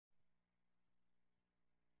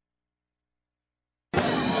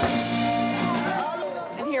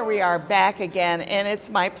here we are back again, and it's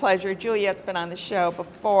my pleasure. Juliet's been on the show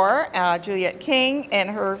before, Juliet King, and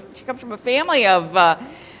she comes from a family of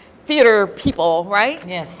theater people, right?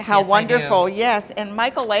 Yes. How yes, wonderful, I do. yes. And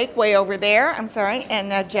Michael Lake way over there, I'm sorry,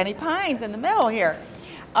 and Jennie Pines in the middle here.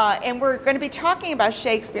 And we're going to be talking about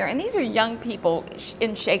Shakespeare, and these are young people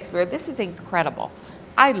in Shakespeare. This is incredible.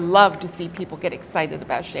 I love to see people get excited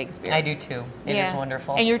about Shakespeare. I do too. It is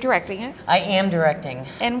wonderful. And you're directing it? I am directing.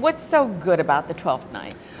 And what's so good about the 12th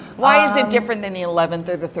night? Why is it different than the 11th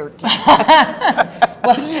or the 13th?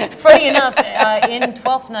 Well, funny enough, in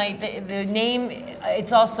Twelfth Night, the name,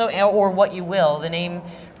 it's also, or what you will, the name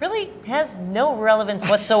really has no relevance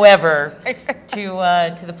whatsoever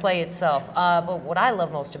to the play itself. But what I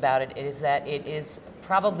love most about it is that it is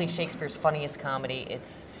probably Shakespeare's funniest comedy.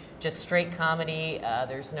 It's just straight comedy.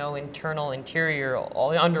 There's no interior, all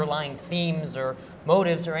the underlying themes or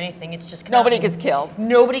motives or anything. It's just nobody gets killed.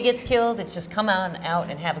 Nobody gets killed. It's just come on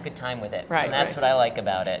out and have a good time with it. Right. And that's what I like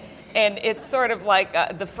about it. And it's sort of like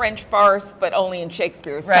the French farce, but only in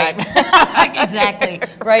Shakespeare's right. time. Exactly.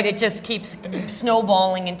 Right. It just keeps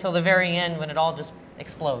snowballing until the very end when it all just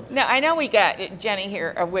explodes. Now I know we got Jennie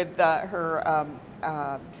here with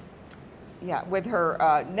with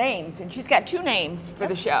her names, and she's got 2 names for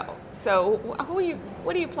the show. So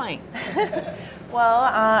what are you playing? Well,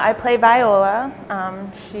 I play Viola.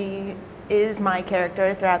 She is my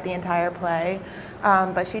character throughout the entire play,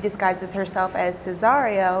 but she disguises herself as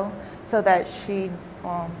Cesario so that she,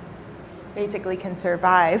 basically can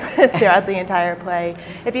survive throughout the entire play.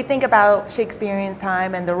 If you think about Shakespearean's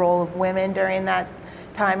time and the role of women during that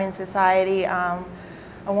time in society, a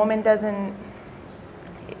woman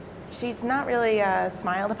she's not really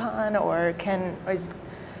smiled upon or is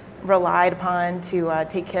relied upon to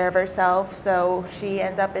take care of herself. So she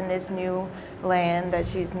ends up in this new land that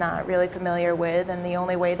she's not really familiar with, and the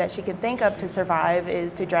only way that she can think of to survive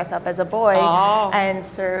is to dress up as a boy and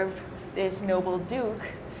serve this noble duke,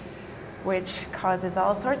 which causes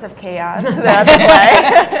all sorts of chaos throughout the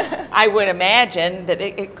play. I would imagine that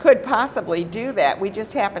it could possibly do that. We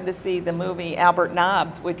just happened to see the movie Albert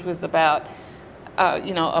Nobbs, which was about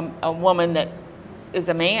a woman that is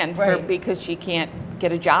a man because she can't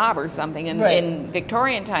get a job or something in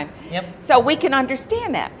Victorian time. Yep. So we can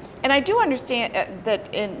understand that. And I do understand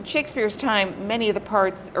that in Shakespeare's time, many of the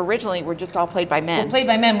parts originally were just all played by men. Well, played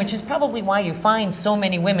by men, which is probably why you find so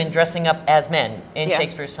many women dressing up as men in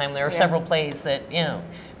Shakespeare's time. There are several plays that,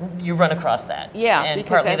 you run across that. Yeah. And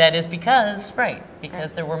partly that is because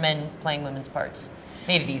there were men playing women's parts.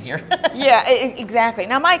 Made it easier. Yeah, exactly.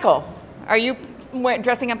 Now, Michael, are you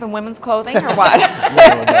dressing up in women's clothing or what?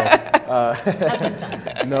 Not this time.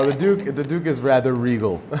 No, the Duke is rather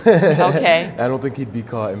regal. Okay. I don't think he'd be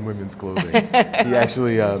caught in women's clothing. He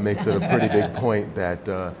actually makes it a pretty big point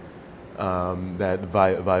that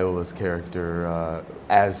Viola's character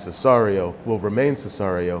as Cesario will remain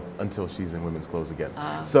Cesario until she's in women's clothes again.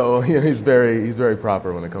 So he's very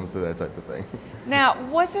proper when it comes to that type of thing. Now,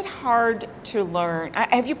 was it hard to learn?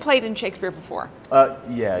 Have you played in Shakespeare before?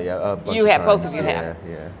 Yeah. A bunch You of have, both times. of you have.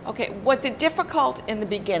 Yeah. Okay, was it difficult in the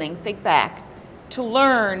beginning, think back, to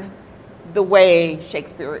learn the way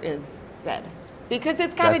Shakespeare is said? Because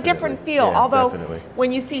it's got a different feel. Yeah, although definitely.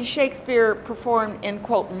 When you see Shakespeare perform in,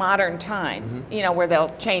 quote, modern times, where they'll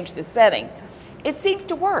change the setting, it seems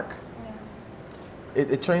to work.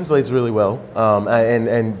 It translates really well,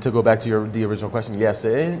 and to go back to the original question, yes,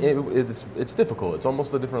 it's difficult. It's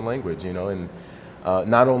almost a different language, and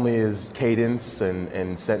not only is cadence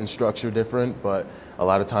and sentence structure different, but a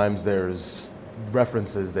lot of times there's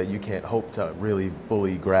references that you can't hope to really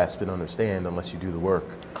fully grasp and understand unless you do the work.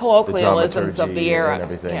 Colloquialisms of the era. And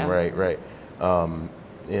everything, yeah. right.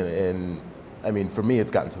 And I mean, for me,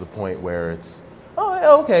 it's gotten to the point where it's,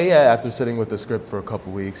 okay, yeah, after sitting with the script for a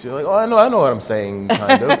couple weeks, you're like, I know what I'm saying,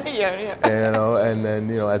 kind of. Yeah. And then,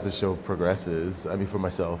 as the show progresses, I mean, for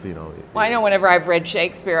myself, Well, I know whenever I've read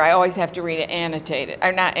Shakespeare, I always have to read it annotated.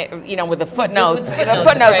 Or not, with the footnotes. With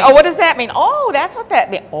footnotes, right. Oh, what does that mean? Oh, that's what that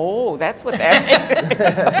means. Oh, that's what that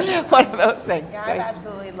means. One of those things. Yeah, I've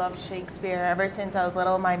absolutely loved Shakespeare. Ever since I was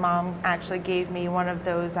little, my mom actually gave me one of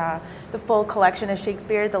those, the full collection of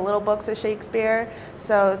Shakespeare, the little books of Shakespeare.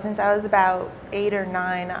 So since I was about 8 or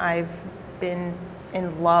 9, I've been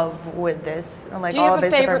in love with this, like all of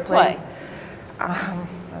his different plays. Do you have a favorite play?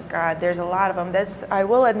 Oh God, there's a lot of them. This, I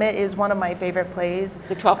will admit, is one of my favorite plays.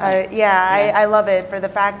 The 12th. Yeah, I love it for the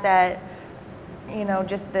fact that,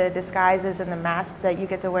 just the disguises and the masks that you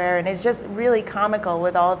get to wear, and it's just really comical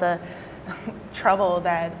with all the trouble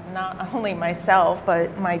that not only myself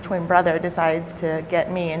but my twin brother decides to get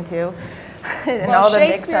me into, and Well, all the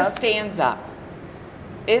Shakespeare mix-ups. stands up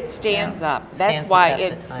It stands up. Stands That's the why test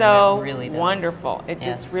of it's time. so It really does. wonderful. It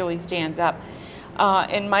Yes. just really stands up.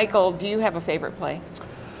 And Michael, do you have a favorite play?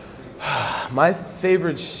 My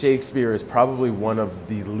favorite Shakespeare is probably one of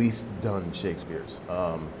the least done Shakespeares.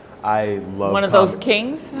 I love One of those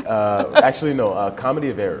kings? Actually, no, Comedy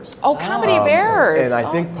of Errors. Oh, Comedy of Errors. And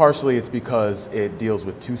I think partially it's because it deals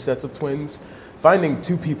with two sets of twins. Finding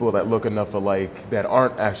two people that look enough alike that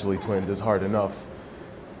aren't actually twins is hard enough.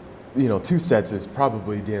 You know, two sets is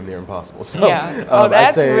probably damn near impossible. So, Yeah. Oh,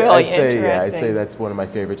 that's really I'd say, yeah, I'd interesting. say that's one of my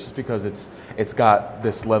favorites, just because it's got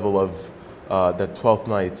this level of the Twelfth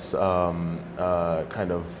Night's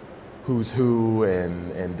kind of who's who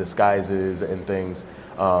and disguises and things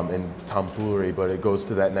and tomfoolery, but it goes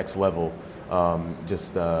to that next level.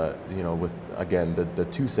 You know, with again the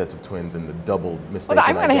two sets of twins and the double mistake. Well,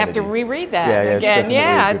 I'm going to have to reread that again.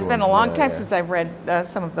 It's It's been a long time since I've read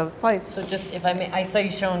some of those plays. So just if I may, I saw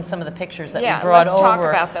you showing some of the pictures that Yeah, we brought let's over. talk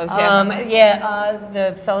about those,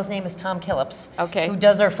 The fellow's name is Tom Killips. Okay. Who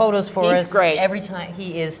does our photos for He's us great. every time.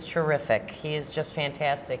 He is terrific. He is just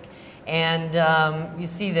fantastic. And you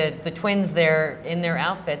see the twins there in their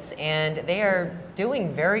outfits, and they are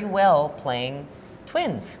doing very well playing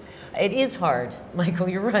twins. It is hard, Michael,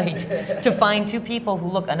 you're right, to find two people who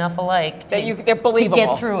look enough alike They're believable. to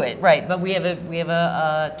get through it. Right, but we have a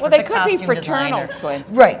Well, they terrific could be costume fraternal designer. twins.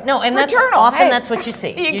 Right, no, and that's Fraternal, often hey. that's what you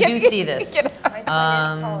see. You get- do see this. My twin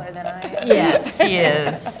is taller than I am. Yes, he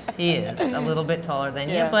is. He is a little bit taller than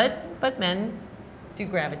Yeah. you, but men do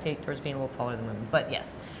gravitate towards being a little taller than women. But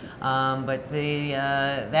yes, but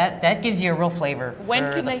that gives you a real flavor. When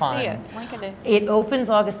for can the they fun. see it? When can they? It opens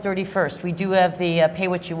August 31st. We do have the Pay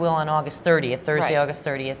What You Will on August 30th, Thursday, Right. August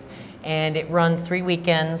 30th. And it runs 3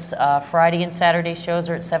 weekends. Friday and Saturday shows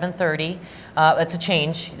are at 7:30. It's a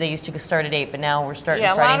change. They used to start at 8, but now we're starting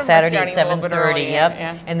Yeah, a lot Friday and of them are Saturday at starting a little bit 7:30. early, Yep.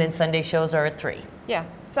 yeah. And then Sunday shows are at 3. Yeah.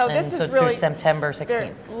 So And this so is it's really through September they're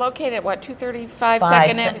 16th. located at what, 235 Five,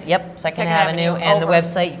 Second Se- Avenue? Yep, Second Avenue, and the over.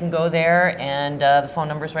 website, you can go there, and the phone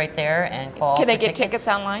number's right there, and call Can they for get tickets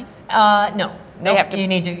online? No. They Nope. have to- You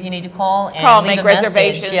need to call and Call, leave make a message.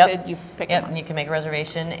 reservations, Yep. and you pick Yep, them up. and you can make a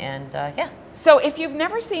reservation, and yeah. So if you've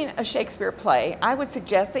never seen a Shakespeare play, I would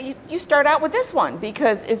suggest that you start out with this one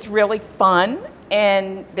because it's really fun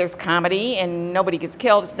and there's comedy and nobody gets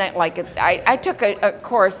killed. It's not like I took a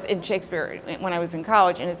course in Shakespeare when I was in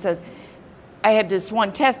college, and it said I had this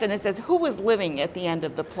one test and it says who was living at the end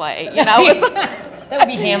of the play. You know, it was That would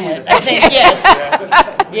be Hamlet, I think,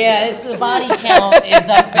 yes. Yeah, it's the body count is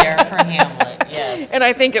up there for Hamlet, yes. and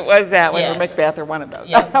I think it was that one or Yes. Macbeth or one of those.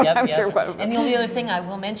 Yep, I'm yep, not yep. sure what it was. And the only other thing I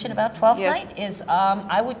will mention about Twelfth Yes. Night is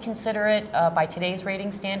I would consider it, by today's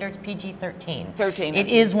rating standards, PG-13. 13. It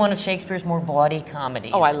is one of Shakespeare's more bawdy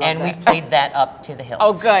comedies. Oh, I love and that. we've played that up to the hilt.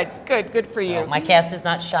 Oh, good for you. So my cast is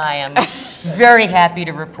not shy. I'm very happy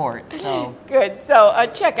to report. So Good. So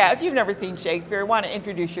check out, if you've never seen Shakespeare, want to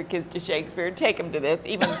introduce your kids to Shakespeare, take them to this,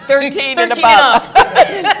 even 13 and 13 above.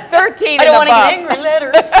 and up. 13 I and don't want to above. get angry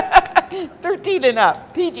letters. 13 and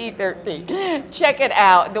up, PG-13. Check it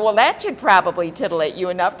out. Well, that should probably titillate you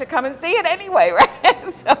enough to come and see it anyway,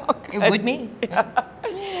 right? So It would me.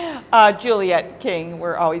 Juliet King,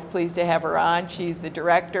 we're always pleased to have her on. She's the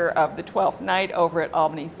director of the 12th Night over at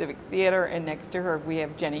Albany Civic Theater, and next to her we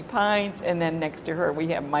have Jennie Pines, and then next to her we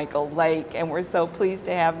have Michael Lake, and we're so pleased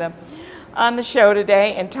to have them on the show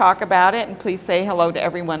today and talk about it. And please say hello to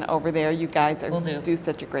everyone over there. You guys Will do. do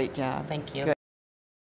such a great job. Thank you. Good.